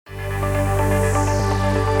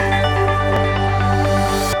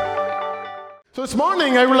So this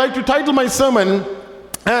morning I would like to title my sermon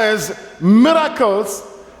as Miracles,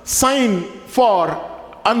 Sign for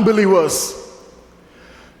Unbelievers.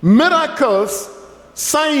 Miracles,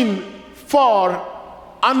 Sign for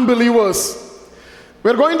Unbelievers.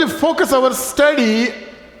 We're going to focus our study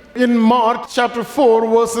in Mark chapter 4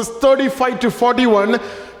 verses 35 to 41.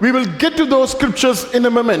 We will get to those scriptures in a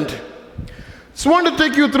moment. So I want to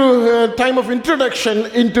take you through a time of introduction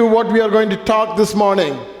into what we are going to talk this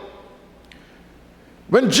morning.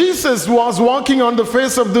 When Jesus was walking on the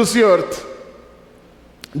face of this earth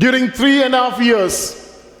during 3.5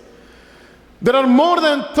 years, there are more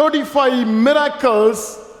than 35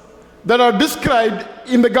 miracles that are described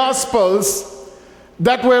in the Gospels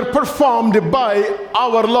that were performed by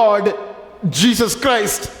our Lord Jesus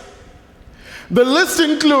Christ. The list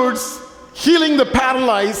includes healing the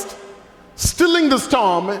paralyzed, stilling the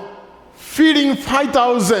storm, feeding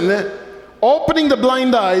 5,000, opening the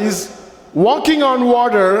blind eyes, walking on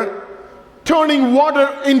water, turning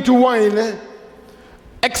water into wine,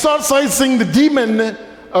 exorcising the demon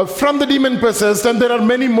from the demon possessed, and there are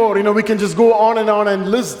many more. We can just go on and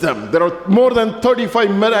list them. There are more than 35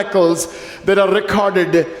 miracles that are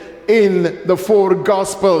recorded in the 4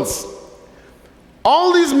 Gospels.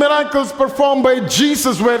 All these miracles performed by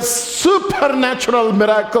Jesus were supernatural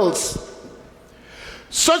miracles.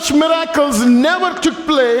 Such miracles never took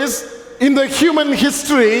place in the human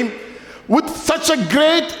history with such a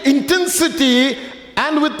great intensity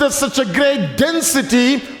and with such a great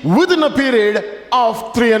density within a period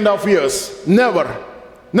of 3.5 years.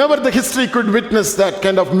 Never the history could witness that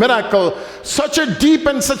kind of miracle. Such a deep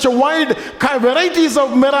and such a wide varieties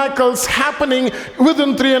of miracles happening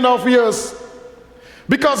within 3.5 years.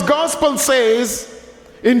 Because Gospel says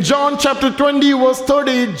in John chapter 20 verse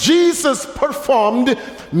 30, Jesus performed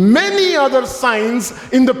many other signs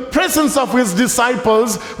in the presence of his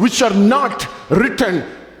disciples which are not written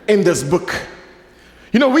in this book.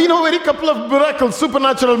 We know very couple of miracles,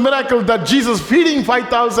 supernatural miracles, that Jesus feeding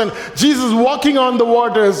 5,000, Jesus walking on the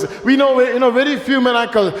waters. We know very few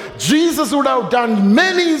miracles. Jesus would have done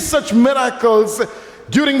many such miracles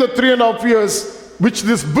during the 3.5 years, which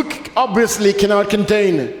this book obviously cannot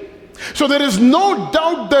contain. So there is no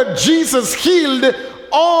doubt that Jesus healed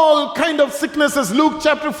all kind of sicknesses. Luke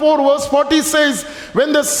chapter 4 verse 40 says,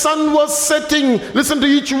 when the sun was setting, listen to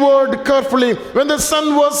each word carefully, when the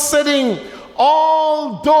sun was setting,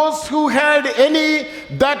 all those who had any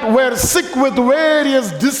that were sick with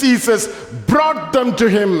various diseases brought them to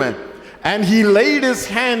him, and he laid his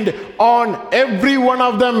hand on every one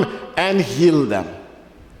of them and healed them.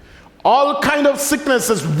 All kind of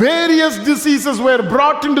sicknesses, various diseases were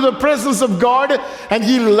brought into the presence of God, and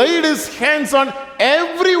he laid his hands on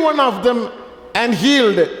every one of them and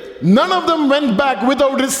healed. None of them went back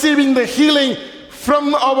without receiving the healing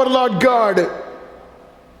from our Lord God.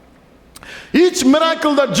 Each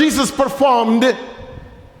miracle that Jesus performed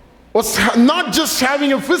was not just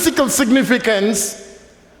having a physical significance.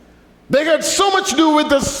 They had so much to do with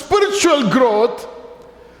the spiritual growth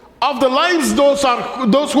of the lives those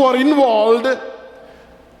who are involved.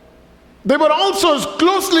 They were also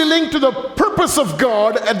closely linked to the purpose of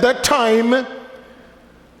God at that time,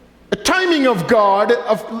 a timing of God,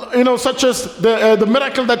 such as the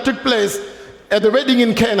miracle that took place at the wedding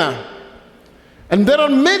in Cana. And there are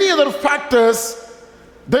many other factors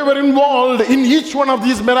that were involved in each one of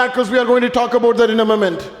these miracles. We are going to talk about that in a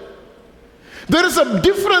moment. There is a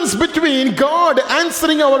difference between God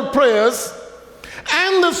answering our prayers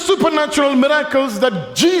and the supernatural miracles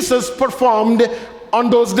that Jesus performed on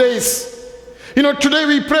those days. Today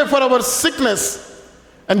we pray for our sickness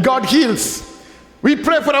and God heals. We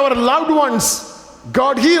pray for our loved ones,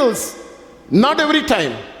 God heals. Not every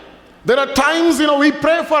time. There are times, we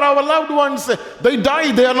pray for our loved ones, they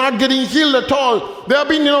die, they are not getting healed at all. They have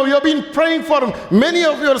been, you have been praying for many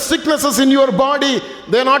of your sicknesses in your body,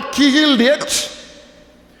 they are not healed yet.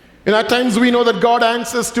 At times we know that God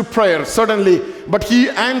answers to prayer, certainly, but he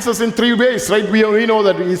answers in 3 ways, right? We know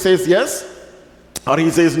that he says yes, or he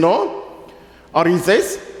says no, or he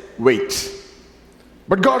says wait.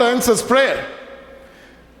 But God answers prayer.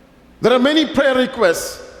 There are many prayer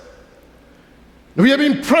requests. We have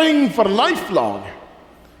been praying for lifelong,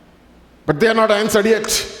 but they are not answered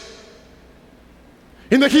yet.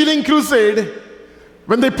 In the healing crusade,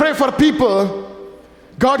 when they pray for people,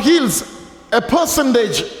 God heals a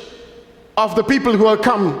percentage of the people who have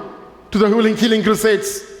come to the healing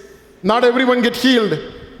crusades. Not everyone gets healed.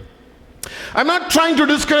 I'm not trying to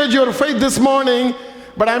discourage your faith this morning,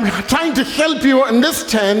 but I'm trying to help you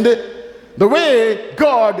understand the way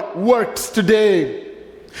God works today.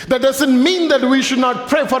 That doesn't mean that we should not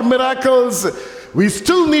pray for miracles. we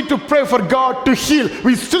still need to pray for God to heal.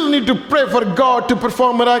 We still need to pray for God to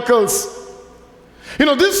perform miracles.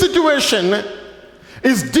 This situation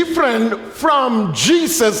is different from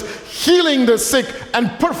Jesus healing the sick and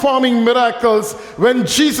performing miracles. When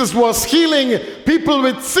Jesus was healing, people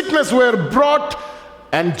with sickness were brought,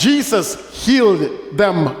 and Jesus healed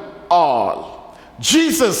them all.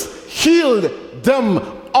 Jesus healed them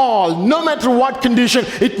all, no matter what condition.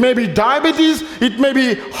 It may be diabetes, it may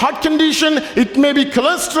be heart condition, it may be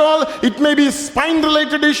cholesterol, it may be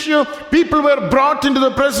spine-related issue. People were brought into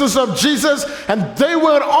the presence of Jesus, and they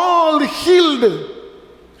were all healed.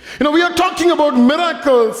 We are talking about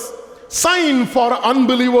miracles, sign for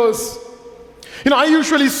unbelievers. I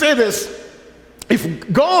usually say this: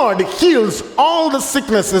 if God heals all the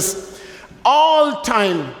sicknesses all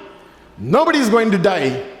time, nobody is going to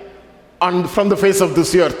die from the face of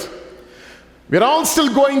this earth. We're all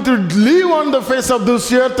still going to live on the face of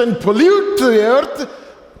this earth and pollute the earth,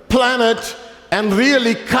 planet, and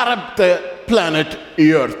really corrupt the planet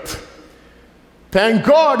earth. Thank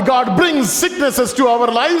God, God brings sicknesses to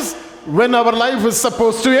our lives when our life is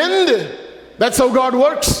supposed to end. That's how God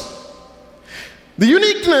works. The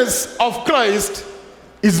uniqueness of Christ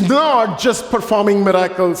is not just performing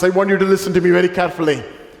miracles. I want you to listen to me very carefully.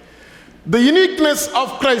 The uniqueness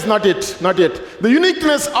of Christ, not yet. The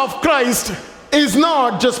uniqueness of Christ is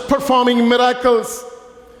not just performing miracles.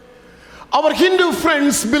 Our Hindu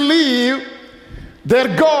friends believe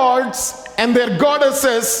their gods and their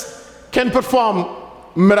goddesses can perform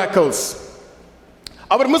miracles.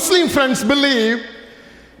 Our Muslim friends believe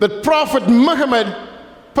that Prophet Muhammad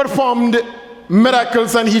performed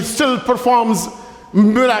miracles, and he still performs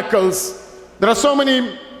miracles. There are so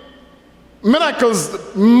many miracles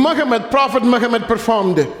Prophet Muhammad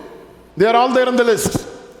performed. They are all there on the list.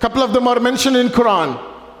 A couple of them are mentioned in Quran.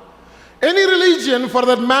 Any religion, for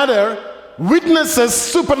that matter, witnesses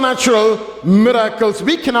supernatural miracles.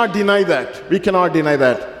 We cannot deny that.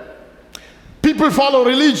 People follow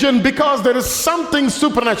religion because there is something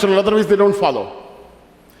supernatural, otherwise they don't follow.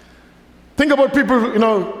 Think about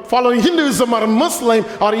people, following Hinduism or Muslim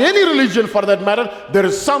or any religion for that matter. There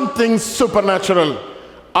is something supernatural,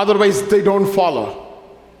 otherwise they don't follow.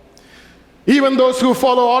 Even those who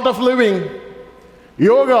follow art of living,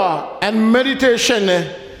 yoga and meditation,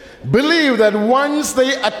 believe that once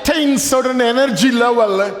they attain certain energy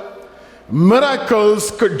level,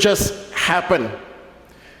 miracles could just happen.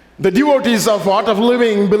 The devotees of art of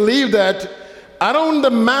living believe that around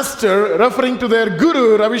the master, referring to their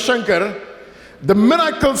guru Ravi Shankar, the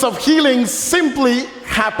miracles of healing simply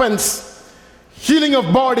happens. Healing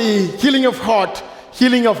of body, healing of heart,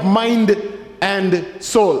 healing of mind and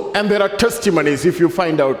soul. And there are testimonies if you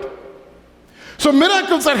find out. So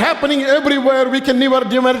miracles are happening everywhere. We can never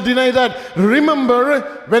deny that. Remember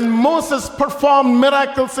when Moses performed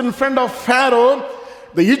miracles in front of Pharaoh,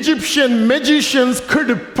 the Egyptian magicians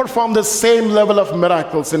could perform the same level of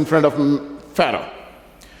miracles in front of Pharaoh.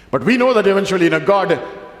 But we know that eventually God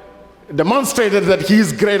demonstrated that he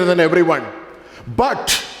is greater than everyone.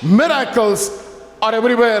 But miracles are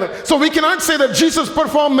everywhere. So we cannot say that Jesus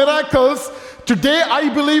performed miracles. Today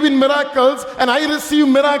I believe in miracles and I receive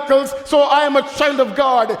miracles, so I am a child of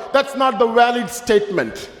God. That's not the valid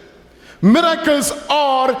statement. Miracles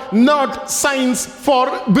are not signs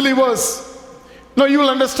for believers. Now you will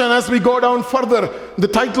understand as we go down further, the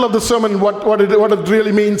title of the sermon, what it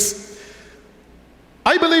really means.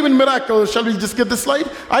 I believe in miracles. Shall we just get this slide?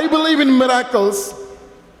 I believe in miracles.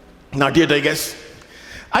 Not yet, I guess.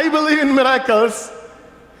 I believe in miracles.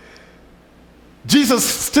 Jesus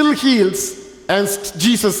still heals and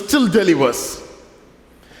Jesus still delivers.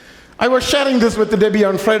 I was sharing this with Debbie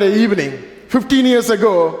on Friday evening. 15 years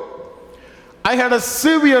ago, I had a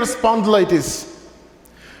severe spondylitis.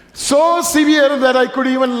 So severe that I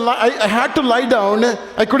had to lie down.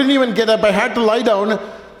 I couldn't even get up. I had to lie down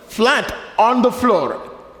flat on the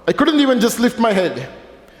floor. I couldn't even just lift my head.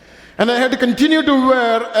 And I had to continue to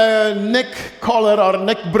wear a neck collar or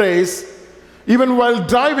neck brace even while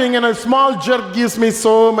driving, and a small jerk gives me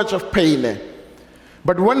so much of pain.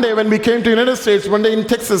 But one day when we came to the United States, one day in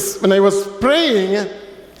Texas, when I was praying,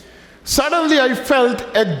 suddenly I felt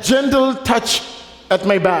a gentle touch at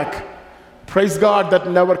my back. Praise God, that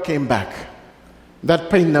never came back. That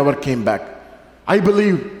pain never came back. I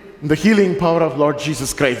believe in the healing power of Lord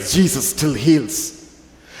Jesus Christ. Jesus still heals.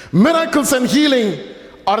 Miracles and healing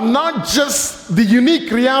are not just the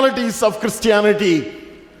unique realities of Christianity.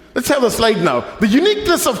 Let's have a slide now. The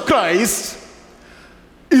uniqueness of Christ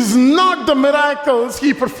is not the miracles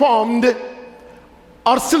he performed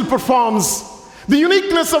or still performs. The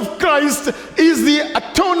uniqueness of Christ is the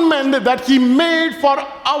atonement that he made for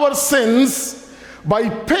our sins by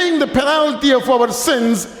paying the penalty of our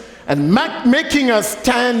sins and making us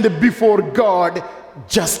stand before God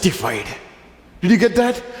justified. Did you get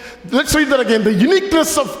that? Let's read that again. The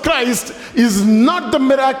uniqueness of Christ is not the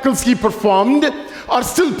miracles he performed or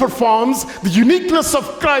still performs. The uniqueness of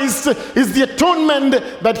Christ is the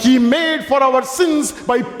atonement that he made for our sins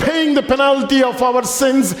by paying the penalty of our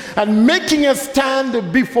sins and making us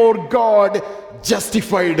stand before God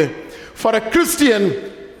justified. For a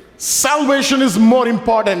Christian, salvation is more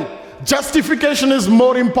important. Justification is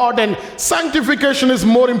more important. Sanctification is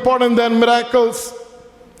more important than miracles.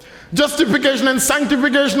 Justification and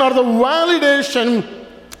sanctification are the validation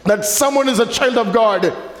that someone is a child of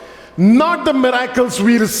God, not the miracles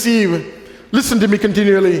we receive. Listen to me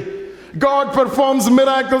continually. God performs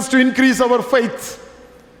miracles to increase our faith.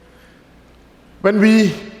 When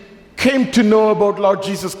we came to know about Lord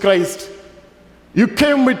Jesus Christ, you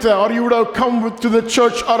came with, or you would have come to the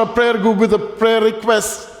church or a prayer group with a prayer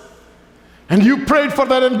request, and you prayed for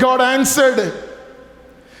that and God answered.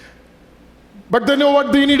 But then you know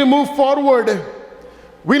what? We need to move forward.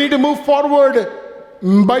 We need to move forward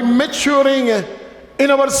by maturing in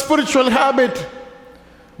our spiritual habit,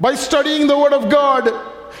 by studying the Word of God.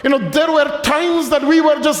 There were times that we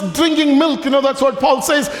were just drinking milk. That's what Paul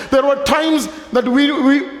says. There were times that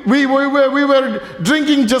we were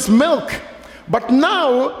drinking just milk. But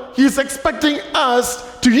now he's expecting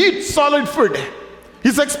us to eat solid food.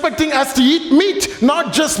 He's expecting us to eat meat,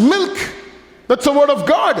 not just milk. That's the Word of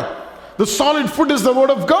God. The solid food is the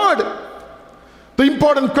Word of God. The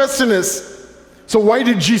important question is, so why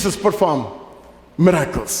did Jesus perform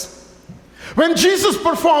miracles? When Jesus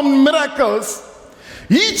performed miracles,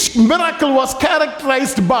 each miracle was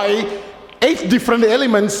characterized by 8 different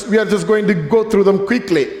elements. We are just going to go through them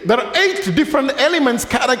quickly. There are 8 different elements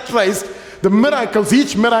characterized the miracles,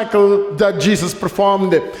 each miracle that Jesus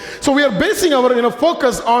performed. So we are basing our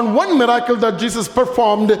focus on one miracle that Jesus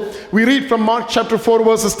performed. We read from Mark chapter 4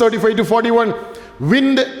 verses 35 to 41.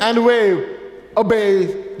 Wind and wave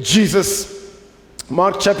obey Jesus.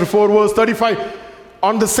 Mark chapter 4 verse 35.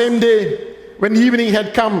 On the same day when evening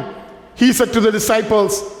had come, he said to the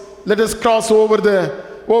disciples, let us cross over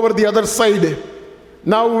the other side.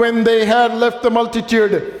 Now when they had left the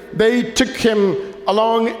multitude, they took him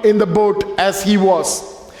along in the boat as he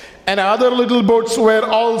was, and other little boats were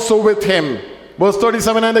also with him. Verse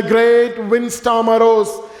 37, and a great windstorm arose,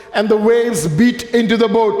 and the waves beat into the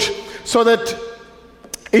boat, so that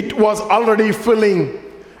it was already filling.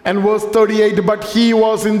 And verse 38, but he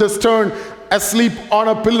was in the stern, asleep on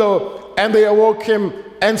a pillow, and they awoke him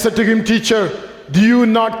and said to him, Teacher, do you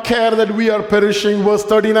not care that we are perishing? Verse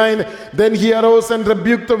 39, then he arose and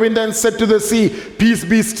rebuked the wind and said to the sea, Peace,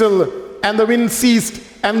 be still. And the wind ceased,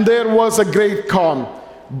 and there was a great calm.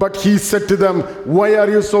 But he said to them, why are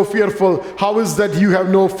you so fearful? How is that you have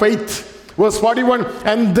no faith? Verse 41,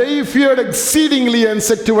 and they feared exceedingly and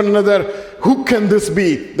said to one another, who can this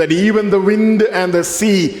be, that even the wind and the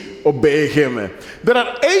sea obey him? There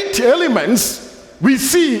are 8 elements we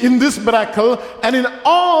see in this miracle and in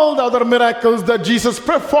all the other miracles that Jesus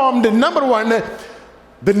performed. Number 1,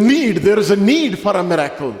 the need. There is a need for a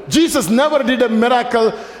miracle. Jesus never did a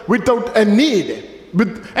miracle without a need.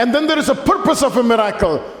 And then there is a purpose of a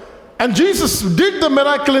miracle. And Jesus did the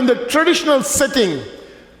miracle in the traditional setting.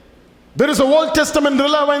 There is a Old Testament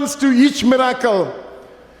relevance to each miracle.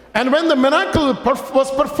 And when the miracle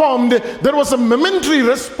was performed, there was a momentary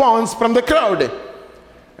response from the crowd.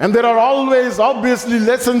 And there are always, obviously,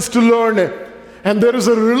 lessons to learn. And there is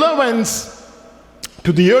a relevance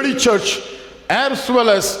to the early church, as well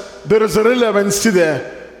as there is a relevance to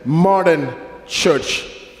the modern church.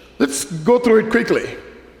 Let's go through it quickly.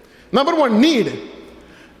 Number 1, need.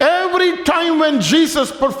 Every time when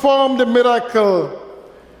Jesus performed a miracle,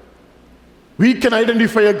 we can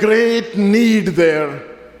identify a great need there.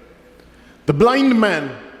 The blind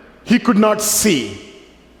man, he could not see.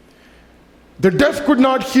 The deaf could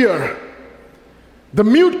not hear. The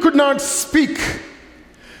mute could not speak.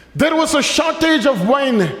 There was a shortage of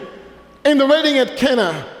wine in the wedding at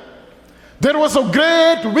Cana. There was a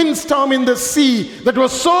great windstorm in the sea that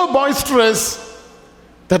was so boisterous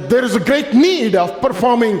that there is a great need of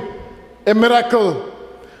performing a miracle.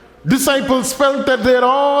 Disciples felt that they're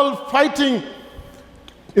all fighting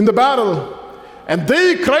in the battle, and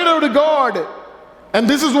they cried out to God. And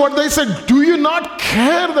this is what they said, do you not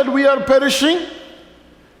care that we are perishing?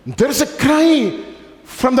 There is a cry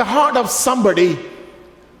from the heart of somebody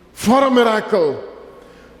for a miracle.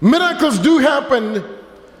 Miracles do happen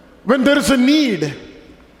when there is a need.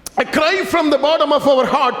 A cry from the bottom of our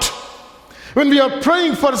heart when we are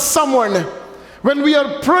praying for someone, when we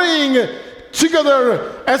are praying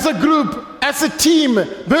together as a group, as a team,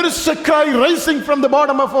 there is a cry rising from the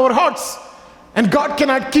bottom of our hearts. And God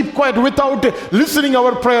cannot keep quiet without listening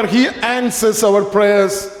our prayer. He answers our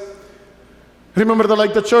prayers. Remember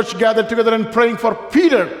like the church gathered together and praying for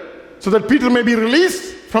Peter, so that Peter may be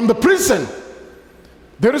released from the prison.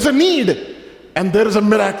 There is a need, and there is a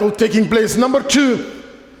miracle taking place. Number two,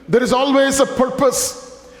 there is always a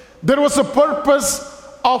purpose. There was a purpose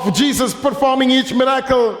of Jesus performing each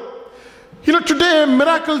miracle. Today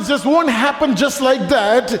miracles just won't happen just like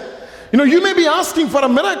that. You may be asking for a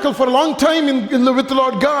miracle for a long time with the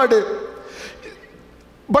Lord God.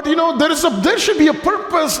 But there should be a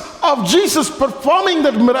purpose of Jesus performing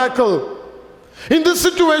that miracle. In this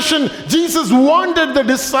situation, Jesus wanted the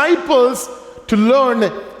disciples to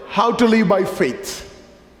learn how to live by faith.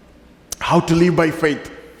 How to live by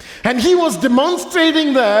faith. And he was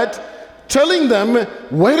demonstrating that, telling them,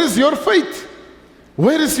 where is your faith?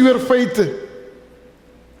 Where is your faith?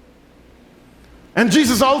 And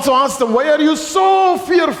Jesus also asked them, why are you so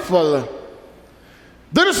fearful?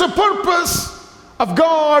 There is a purpose of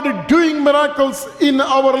God doing miracles in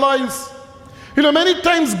our lives. Many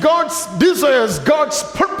times God's desires, God's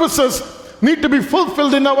purposes need to be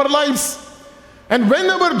fulfilled in our lives. And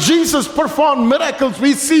whenever Jesus performed miracles,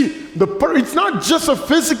 we see it's not just a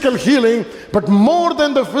physical healing, but more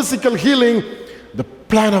than the physical healing, the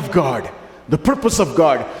plan of God. The purpose of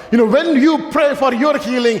God. When you pray for your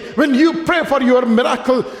healing, when you pray for your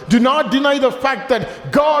miracle, do not deny the fact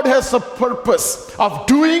that God has a purpose of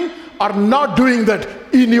doing or not doing that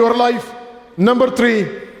in your life. Number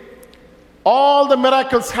three, all the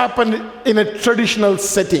miracles happen in a traditional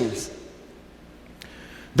settings.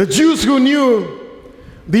 The Jews who knew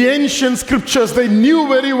the ancient scriptures, they knew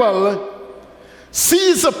very well,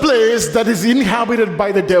 sees a place that is inhabited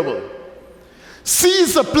by the devil.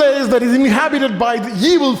 Sees a place that is inhabited by the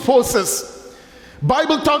evil forces.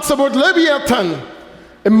 Bible talks about Leviathan,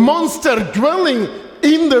 a monster dwelling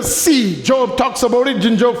in the sea. Job talks about it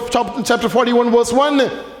in Job chapter 41 verse 1.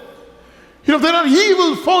 There are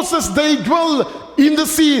evil forces, they dwell in the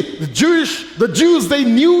sea. The Jews, they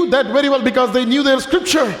knew that very well because they knew their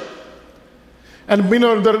scripture. And in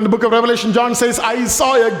the book of Revelation, John says, I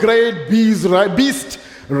saw a great beast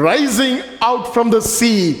rising out from the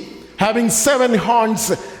sea, having 7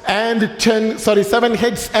 heads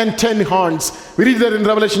and 10 horns. We read that in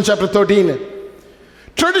Revelation chapter 13.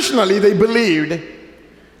 Traditionally, they believed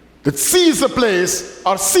that sea is a place,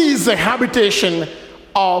 or sea is a habitation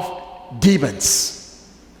of demons.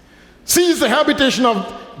 Sea is the habitation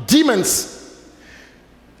of demons.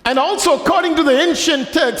 And also, according to the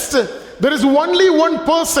ancient text, there is only one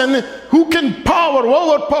person who can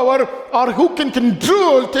overpower, or who can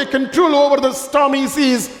take control over the stormy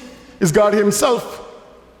seas, is God himself.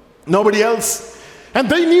 Nobody else. And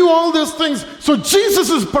they knew all these things. So Jesus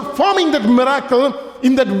is performing that miracle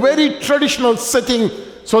in that very traditional setting,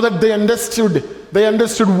 so that they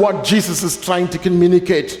understood what Jesus is trying to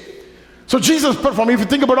communicate. So Jesus performed. If you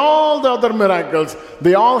think about all the other miracles,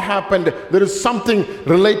 they all happened. There is something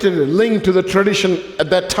related, linked to the tradition at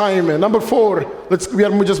that time. And number 4, we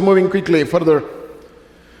are just moving quickly further.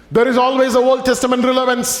 There is always a Old Testament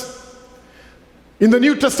relevance. In the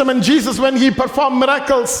New Testament, Jesus, when he performed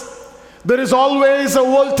miracles, there is always a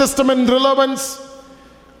Old Testament relevance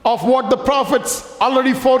of what the prophets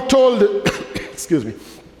already foretold. Excuse me.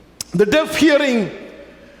 The deaf hearing,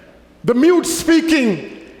 the mute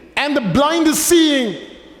speaking, and the blind seeing,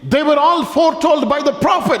 they were all foretold by the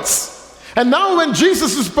prophets. And now when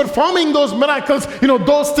Jesus is performing those miracles,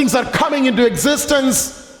 those things are coming into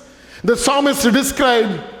existence. The psalmist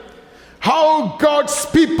described how God's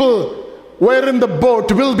people were in the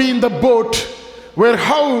boat, will be in the boat, where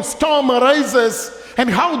how storm arises, and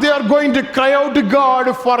how they are going to cry out to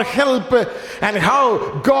God for help, and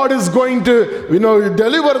how God is going to,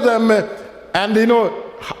 deliver them, and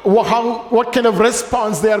what kind of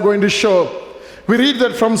response they are going to show. We read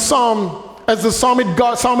that from Psalm, as the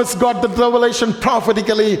psalmist got the revelation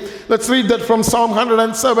prophetically. Let's read that from Psalm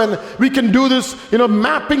 107. We can do this,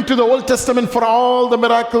 mapping to the Old Testament for all the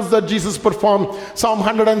miracles that Jesus performed. Psalm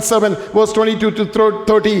 107, verse 22 to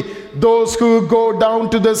 30. Those who go down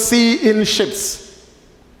to the sea in ships,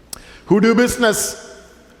 who do business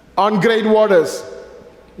on great waters,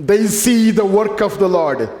 they see the work of the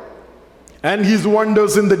Lord and his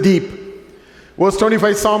wonders in the deep. Verse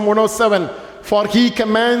 25, Psalm 107. For he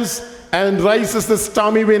commands and rises the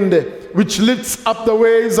stormy wind, which lifts up the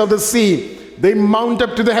waves of the sea. They mount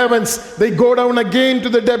up to the heavens. They go down again to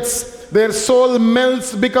the depths. Their soul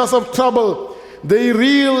melts because of trouble. They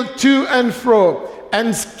reel to and fro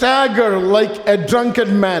and stagger like a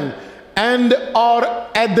drunken man, and are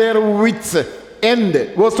at their wits' end.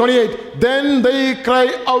 Verse 28, then they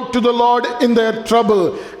cry out to the Lord in their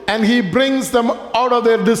trouble, and he brings them out of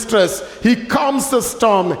their distress. He calms the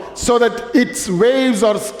storm so that its waves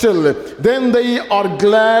are still. Then they are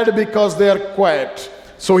glad because they are quiet.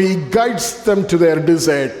 So he guides them to their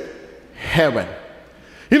desired heaven.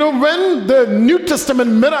 You know, when the New Testament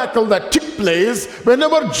miracle that took place,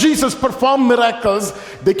 whenever Jesus performed miracles,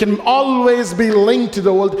 they can always be linked to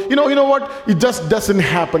the world. You know what? It just doesn't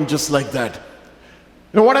happen just like that.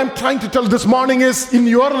 You know what I'm trying to tell this morning is, in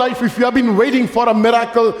your life, if you have been waiting for a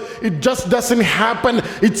miracle, it just doesn't happen.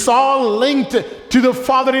 It's all linked to the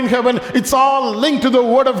Father in heaven. It's all linked to the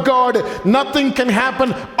Word of God. Nothing can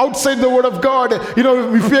happen outside the Word of God. You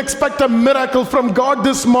know, if you expect a miracle from God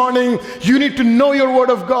this morning, you need to know your Word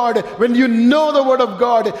of God. When you know the Word of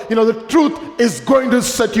God, you know, the truth is going to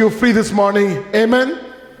set you free this morning. Amen.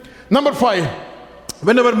 Number 5,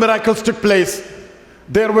 whenever miracles took place,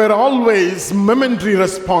 there were always momentary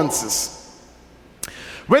responses.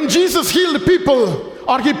 When Jesus healed people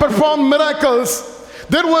or he performed miracles,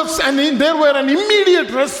 there were an immediate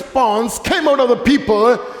response came out of the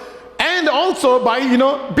people, and also by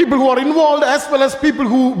people who are involved as well as people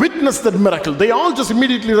who witnessed that miracle. They all just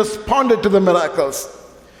immediately responded to the miracles.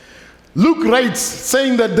 Luke writes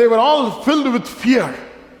saying that they were all filled with fear.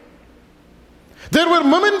 There were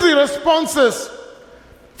momentary responses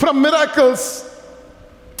from miracles.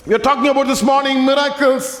 We are talking about this morning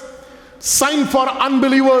miracles, sign for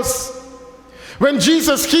unbelievers. When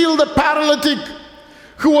Jesus healed the paralytic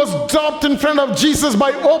who was dropped in front of Jesus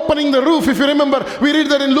by opening the roof, if you remember, we read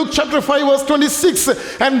that in Luke chapter 5 verse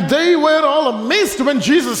 26, and they were all amazed when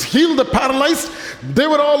Jesus healed the paralyzed. They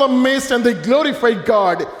were all amazed and they glorified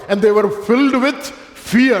God, and they were filled with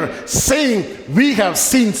fear, saying, we have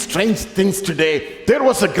seen strange things today. There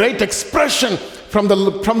was a great expression from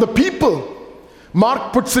the people.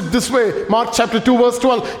 Mark puts it this way, Mark chapter 2 verse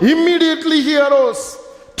 12, immediately he arose,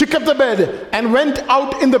 took up the bed, and went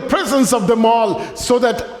out in the presence of them all, so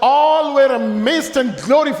that all were amazed and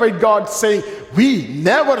glorified God, saying, we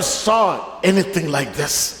never saw anything like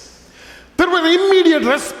this. There were immediate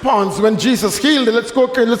response when Jesus healed.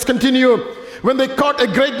 Let's continue. When they caught a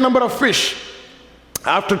great number of fish,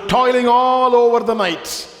 after toiling all over the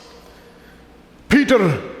night,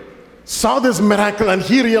 Peter saw this miracle and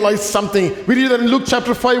he realized something. We read that in Luke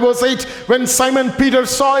chapter 5 verse 8. When Simon Peter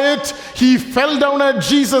saw it, he fell down at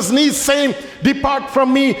Jesus' knees, saying, depart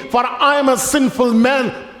from me, for I am a sinful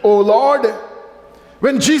man, O Lord.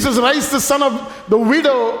 When Jesus raised the son of the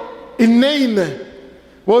widow in Nain,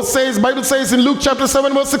 Bible says in Luke chapter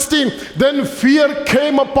 7 verse 16, then fear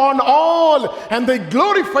came upon all, and they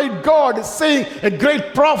glorified God, saying, a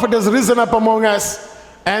great prophet has risen up among us,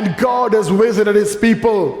 and God has visited his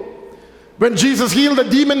people. When Jesus healed the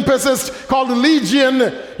demon-possessed called Legion,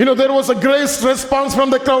 there was a great response from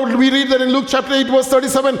the crowd. We read that in Luke chapter 8 verse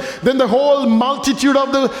 37. Then the whole multitude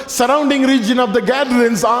of the surrounding region of the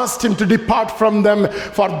Gadarenes asked him to depart from them,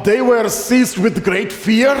 for they were seized with great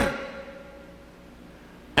fear.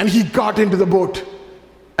 And he got into the boat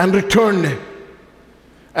and returned.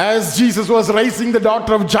 As Jesus was raising the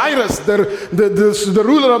daughter of Jairus, the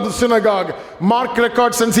ruler of the synagogue, Mark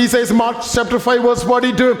records, and he says, Mark chapter 5 verse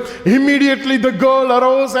 42, immediately the girl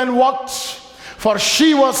arose and walked, for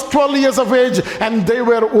she was 12 years of age, and they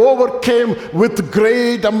were overcome with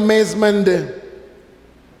great amazement.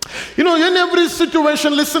 In every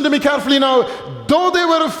situation, listen to me carefully now, though they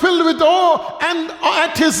were filled with awe and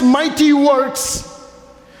at his mighty works,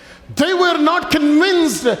 they were not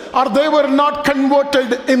convinced, or they were not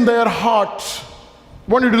converted in their heart.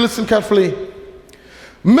 I want you to listen carefully.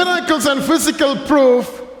 Miracles and physical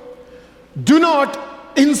proof do not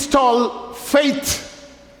install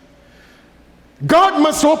faith. God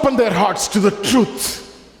must open their hearts to the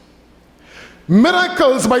truth.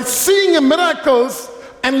 Miracles, by seeing miracles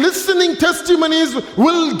and listening testimonies,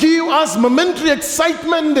 will give us momentary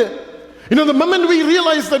excitement. The moment we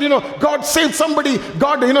realize that, God saved somebody,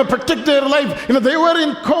 God, protect their life. They were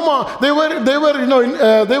in coma. They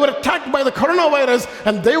were attacked by the coronavirus,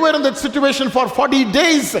 and they were in that situation for 40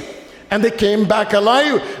 days. And they came back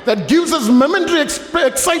alive. That gives us momentary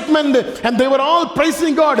excitement. And they were all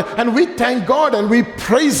praising God. And we thank God and we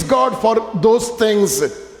praise God for those things.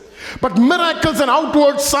 But miracles and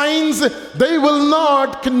outward signs, they will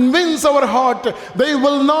not convince our heart. They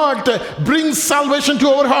will not bring salvation to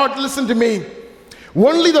our heart. Listen to me.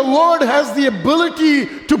 Only the Word has the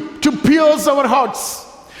ability to pierce our hearts.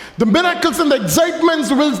 The miracles and the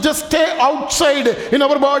excitements will just stay outside in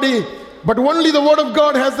our body. But only the Word of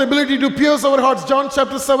God has the ability to pierce our hearts. John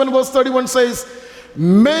chapter 7 verse 31 says,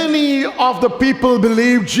 many of the people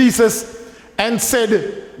believed Jesus and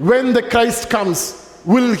said, when the Christ comes,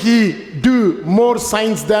 will he do more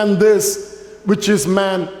signs than this, which this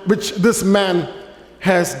man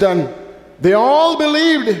has done? They all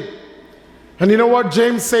believed. And you know what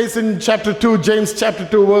James says in chapter 2, James chapter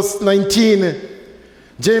 2, verse 19?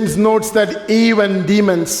 James notes that even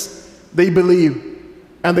demons, they believe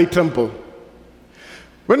and they tremble.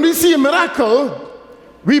 When we see a miracle,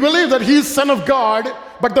 we believe that he is Son of God,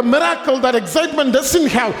 but the miracle, that excitement doesn't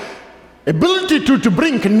have ability to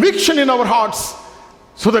bring conviction in our hearts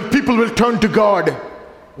so that people will turn to God.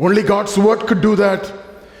 Only God's word could do that.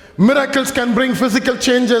 Miracles can bring physical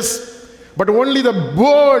changes, but only the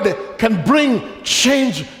word can bring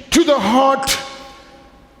change to the heart.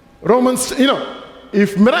 Romans,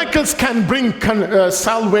 if miracles can bring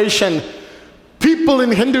salvation, people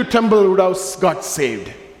in Hindu temple would have got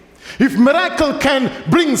saved. If miracle can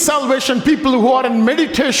bring salvation, people who are in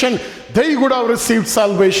meditation, they would have received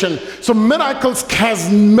salvation. So miracles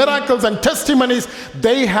and testimonies,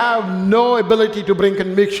 they have no ability to bring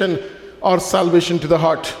conviction or salvation to the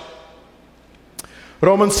heart.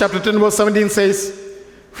 Romans chapter 10 verse 17 says,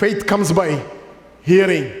 faith comes by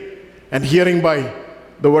hearing, and hearing by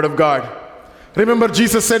the word of God. Remember,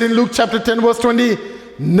 Jesus said in Luke chapter 10 verse 20,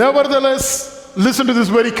 nevertheless, listen to this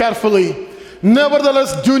very carefully,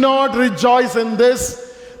 nevertheless, do not rejoice in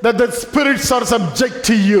this, that the spirits are subject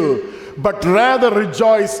to you, but rather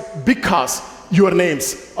rejoice because your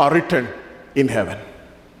names are written in heaven.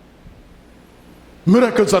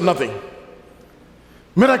 Miracles are nothing.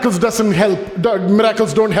 Miracles don't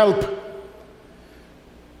help.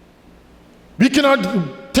 We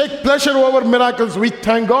cannot take pleasure over miracles. We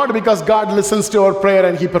thank God because God listens to our prayer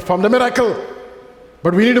and he performed a miracle.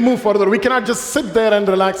 But we need to move further. We cannot just sit there and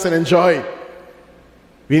relax and enjoy.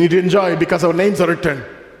 We need to enjoy because our names are written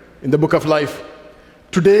in the book of life.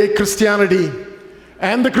 Today, Christianity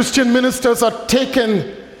and the Christian ministers have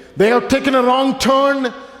taken a wrong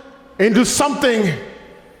turn into something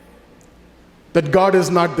that God is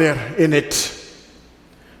not there in it.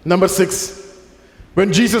 Number 6,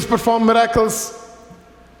 when Jesus performed miracles,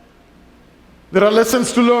 there are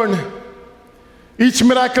lessons to learn. Each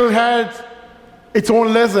miracle had its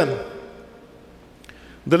own lesson.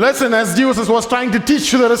 The lesson, as Jesus was trying to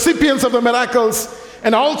teach to the recipients of the miracles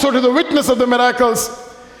and also to the witness of the miracles,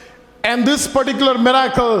 and this particular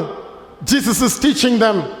miracle, Jesus is teaching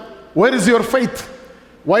them, where is your faith?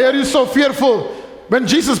 Why are you so fearful? When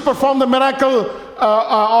Jesus performed the miracle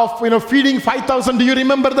of feeding 5,000, do you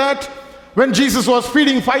remember that? When Jesus was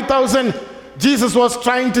feeding 5,000, Jesus was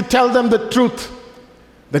trying to tell them the truth,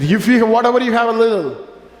 that if you whatever you have a little,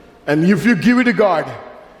 and if you give it to God,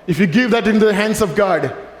 if you give that into the hands of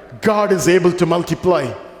God, God is able to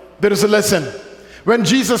multiply. There is a lesson. When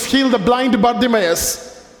Jesus healed the blind Bartimaeus,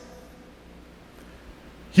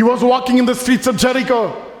 he was walking in the streets of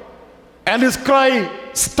Jericho, and his cry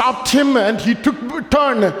stopped him, and he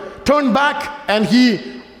turned back, and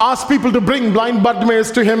he asked people to bring blind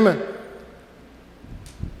Bartimaeus to him.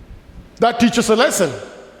 That teaches a lesson.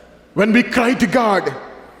 When we cry to God,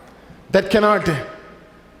 that cannot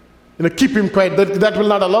keep him quiet. That will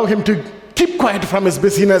not allow him to keep quiet from his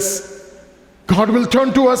busyness. God will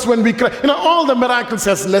turn to us when we cry. All the miracles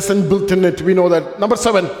has lesson built in it. We know that. Number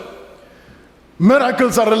 7,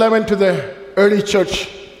 miracles are relevant to the early church.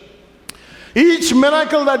 Each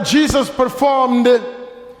miracle that Jesus performed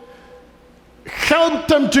helped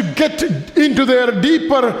them to get into their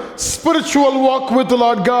deeper spiritual walk with the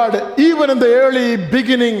Lord God, even in the early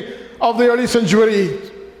beginning of the early century.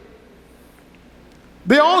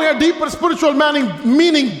 They all had deeper spiritual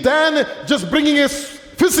meaning than just bringing us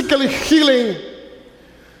physical healing.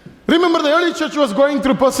 Remember, the early church was going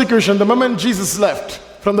through persecution the moment Jesus left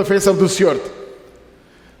from the face of this earth.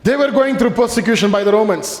 They were going through persecution by the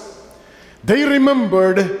Romans. They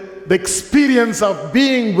remembered the experience of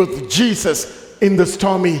being with Jesus in the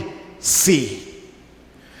stormy sea.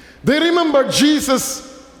 They remembered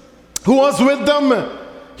Jesus who was with them.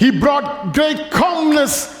 He brought great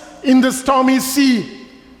calmness in the stormy sea.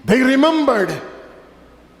 They remembered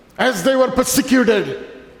as they were persecuted,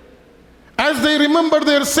 as they remembered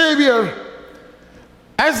their Savior,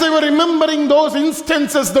 as they were remembering those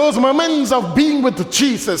instances, those moments of being with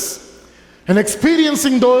Jesus and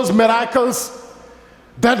experiencing those miracles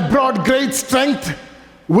that brought great strength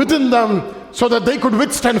within them so that they could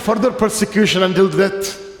withstand further persecution until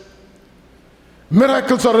death.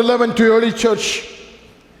 Miracles are relevant to early church.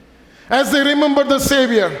 As they remembered the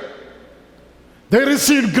Savior, they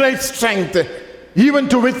received great strength even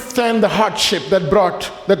to withstand the hardship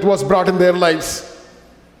that was brought in their lives.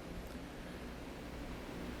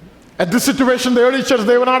 At this situation, the early church,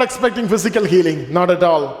 they were not expecting physical healing, not at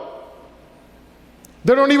all.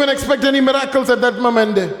 They don't even expect any miracles at that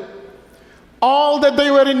moment. All that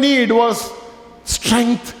they were in need was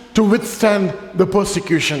strength to withstand the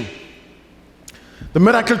persecution. The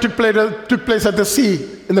miracle took place at the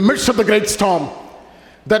sea, in the midst of the great storm.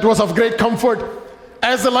 That was of great comfort.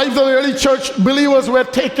 As the lives of the early church believers were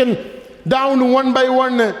taken down one by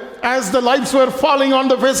one, as the lives were falling on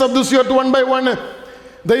the face of this earth one by one,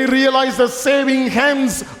 they realized the saving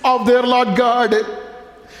hands of their Lord God.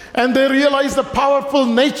 And they realized the powerful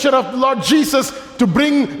nature of Lord Jesus to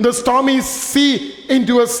bring the stormy sea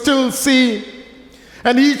into a still sea.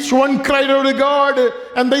 And each one cried out to God,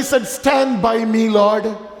 and they said, "Stand by me, Lord.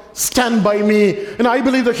 Stand by me." And I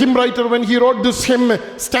believe the hymn writer, when he wrote this hymn,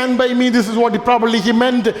 "Stand by me," this is what he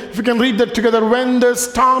meant. If you can read that together. When the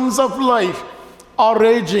storms of life are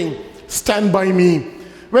raging, stand by me.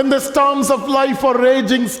 When the storms of life are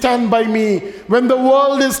raging, stand by me. When the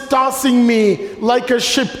world is tossing me like a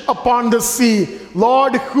ship upon the sea,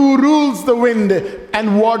 Lord, who rules the wind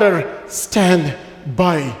and water, stand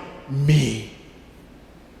by me.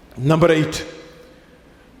 Number 8,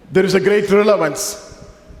 there is a great relevance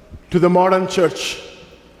to the modern church.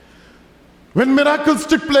 When miracles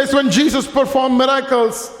took place, when Jesus performed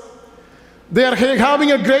miracles, they are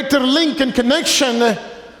having a greater link and connection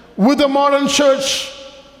with the modern church.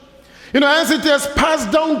 As it has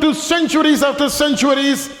passed down to centuries after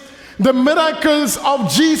centuries, the miracles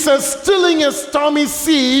of Jesus stilling a stormy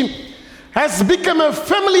sea has become a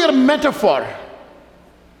familiar metaphor.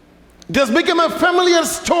 It has become a familiar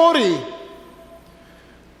story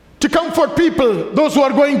to comfort people, those who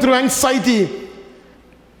are going through anxiety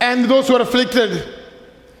and those who are afflicted.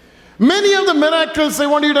 Many of the miracles, I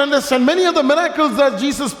want you to understand, many of the miracles that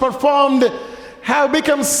Jesus performed have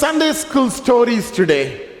become Sunday school stories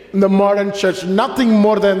today in the modern church. Nothing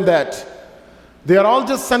more than that. They are all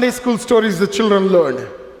just Sunday school stories the children learn.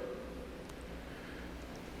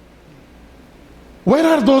 Where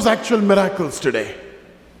are those actual miracles today?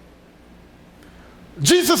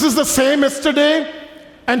 Jesus is the same yesterday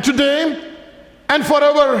and today and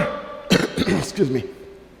forever. Excuse me.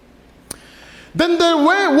 Then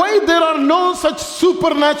why there are no such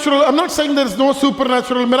supernatural, I'm not saying there's no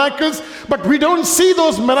supernatural miracles, but we don't see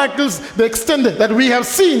those miracles the extent that we have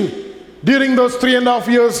seen during those 3.5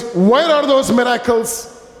 years. Where are those miracles?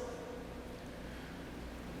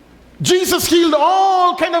 Jesus healed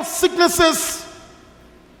all kind of sicknesses.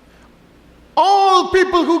 All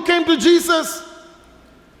people who came to Jesus.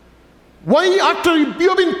 Why, after you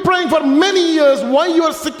have been praying for many years, why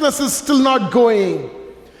your sickness is still not going?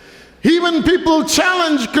 Even people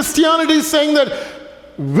challenge Christianity, saying that,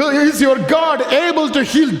 is your God able to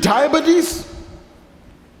heal diabetes?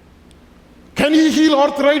 Can he heal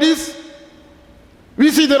arthritis?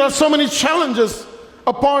 We see there are so many challenges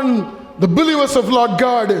upon the believers of Lord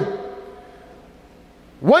God.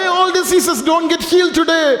 Why all diseases don't get healed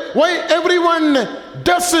today? Why everyone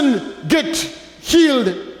doesn't get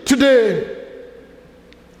healed today?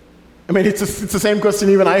 I mean, it's the same question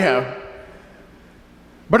even I have.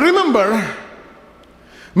 But remember,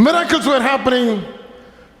 miracles were happening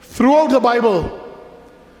throughout the Bible,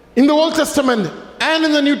 in the Old Testament and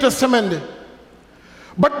in the New Testament.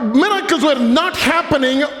 But miracles were not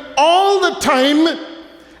happening all the time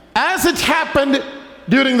as it happened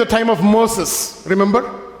during the time of Moses. Remember?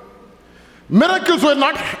 Miracles were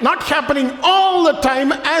not happening all the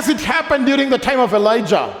time as it happened during the time of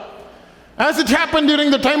Elijah, as it happened during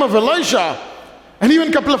the time of Elisha, and even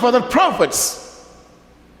a couple of other prophets.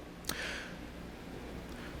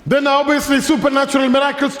 Then obviously supernatural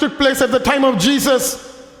miracles took place at the time of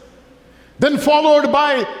Jesus, then followed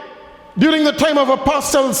by during the time of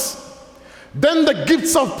apostles. Then the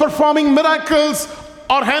gifts of performing miracles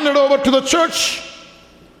are handed over to the church.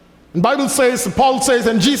 The Bible says, Paul says,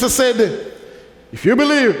 and Jesus said, if you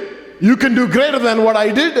believe, you can do greater than what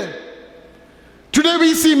I did. Today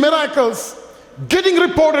we see miracles getting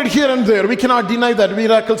reported here and there. We cannot deny that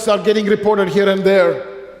miracles are getting reported here and there.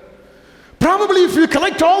 Probably if you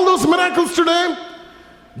collect all those miracles today,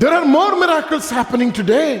 there are more miracles happening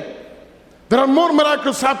today. There are more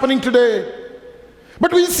miracles happening today.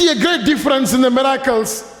 But we see a great difference in the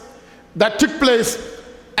miracles that took place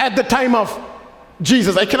at the time of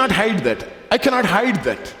Jesus. I cannot hide that. I cannot hide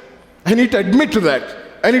that. I need to admit to that.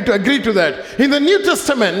 I need to agree to that. In the New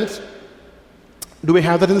Testament, do we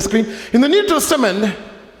have that in the screen? In the New Testament,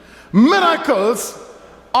 miracles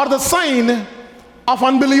are the sign of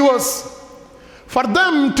unbelievers. For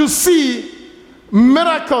them to see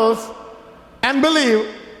miracles and believe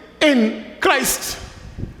in Christ.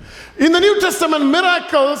 In the New Testament,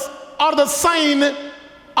 miracles are the sign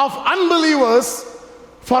of unbelievers,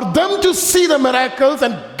 for them to see the miracles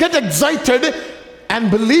and get excited and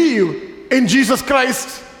believe in Jesus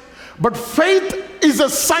Christ. But faith is a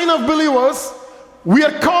sign of believers. We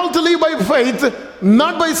are called to live by faith,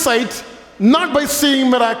 not by sight, not by seeing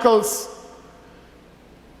miracles.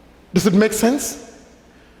 Does it make sense?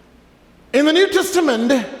 In the New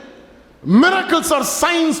Testament, miracles are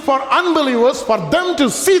signs for unbelievers, for them to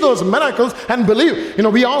see those miracles and believe.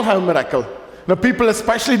 We all have miracle. People,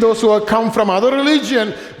 especially those who have come from other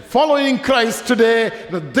religion, following Christ today,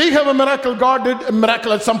 they have a miracle. God did a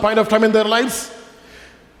miracle at some point of time in their lives.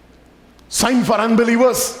 Sign for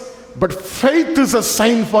unbelievers. But faith is a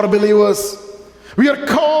sign for believers. We are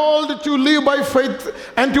called to live by faith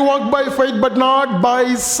and to walk by faith, but not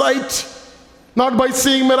by sight, not by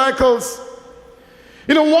seeing miracles.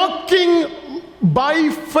 Walking by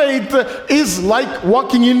faith is like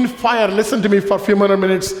walking in fire. Listen to me for a few more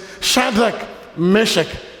minutes. Shadrach, Meshach,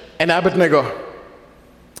 and Abednego.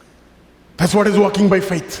 That's what is walking by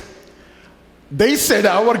faith. They said,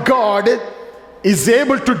 our God is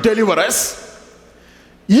able to deliver us.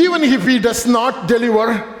 Even if he does not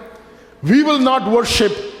deliver, we will not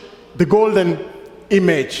worship the golden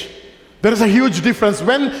image. There is a huge difference.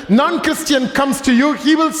 When non-Christian comes to you,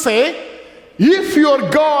 he will say, if your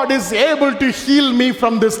God is able to heal me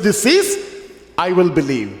from this disease, I will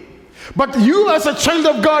believe. But you as a child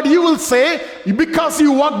of God, you will say, because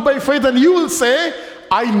you walk by faith, and you will say,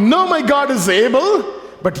 I know my God is able,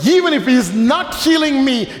 but even if he is not healing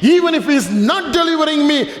me, even if he is not delivering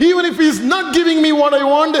me, even if he is not giving me what I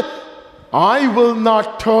want, I will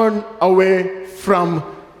not turn away from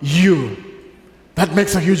you. That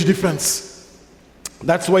makes a huge difference.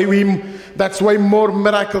 That's why more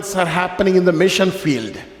miracles are happening in the mission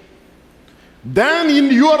field than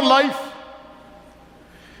in your life.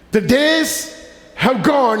 The days have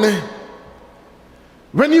gone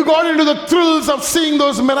when you got into the thrills of seeing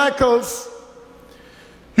those miracles.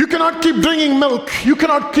 You cannot keep drinking milk. You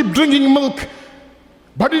cannot keep drinking milk.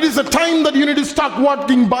 But it is a time that you need to start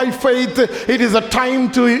walking by faith. It is a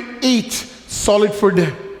time to eat solid food.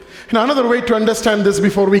 And another way to understand this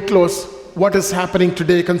before we close, what is happening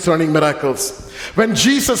today concerning miracles. When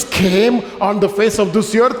Jesus came on the face of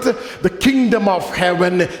this earth, the kingdom of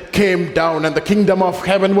heaven came down, and the kingdom of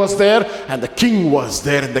heaven was there, and the king was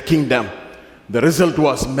there in the kingdom. The result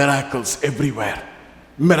was miracles everywhere.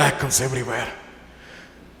 Miracles everywhere.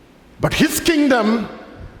 But his kingdom,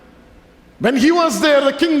 when he was there,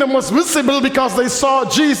 the kingdom was visible because they saw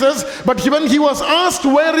Jesus. But when he was asked,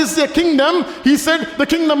 where is the kingdom? He said, the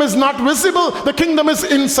kingdom is not visible. The kingdom is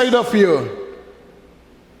inside of you.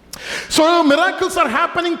 So miracles are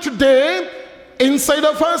happening today inside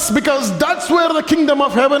of us, because that's where the kingdom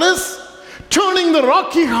of heaven is. Turning the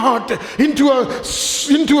rocky heart into a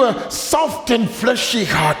soft and fleshy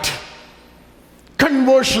heart.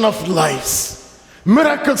 Conversion of lives.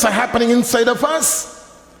 Miracles are happening inside of us.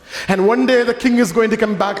 And one day the king is going to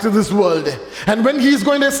come back to this world. And when he is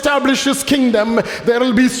going to establish his kingdom, there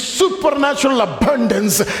will be supernatural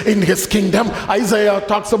abundance in his kingdom. Isaiah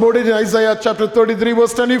talks about it in Isaiah chapter 33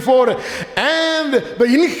 verse 24. And the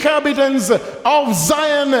inhabitants of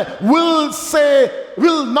Zion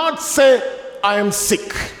will not say, I am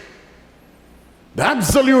sick. The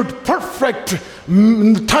absolute perfect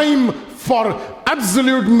time for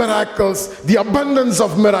absolute miracles, the abundance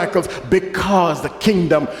of miracles, because the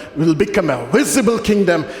kingdom will become a visible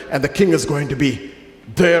kingdom, and the king is going to be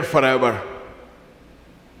there forever.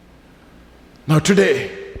 Now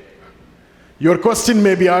today, your question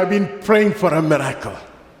may be, I've been praying for a miracle.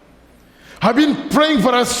 I've been praying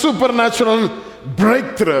for a supernatural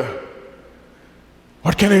breakthrough.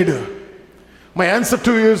 What can I do? My answer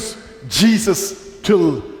to you is, Jesus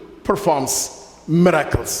still performs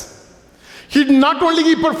miracles. He not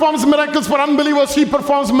only performs miracles for unbelievers, he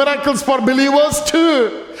performs miracles for believers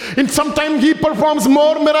too. And sometimes he performs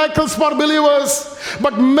more miracles for believers.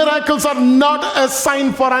 But miracles are not a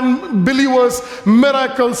sign for unbelievers.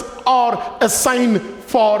 Miracles are a sign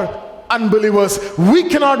for unbelievers. We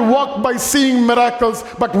cannot walk by seeing miracles,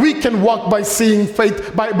 but we can walk by seeing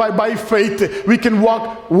faith, by faith. We can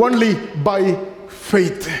walk only by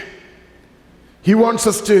faith. He wants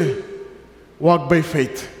us to walk by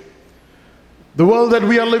faith. The world that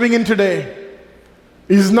we are living in today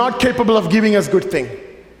is not capable of giving us good thing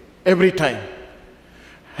every time.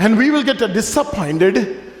 And we will get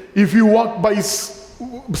disappointed if you walk by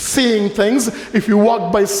seeing things, if you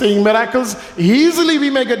walk by seeing miracles. Easily we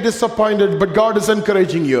may get disappointed, but God is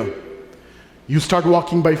encouraging you. You start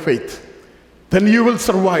walking by faith. Then you will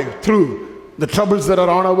survive through the troubles that are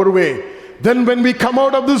on our way. Then when we come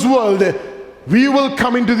out of this world, we will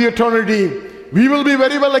come into the eternity. We will be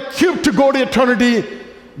very well equipped to go to eternity,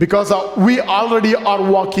 because we already are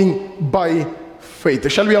walking by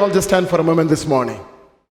faith. Shall we all just stand for a moment this morning?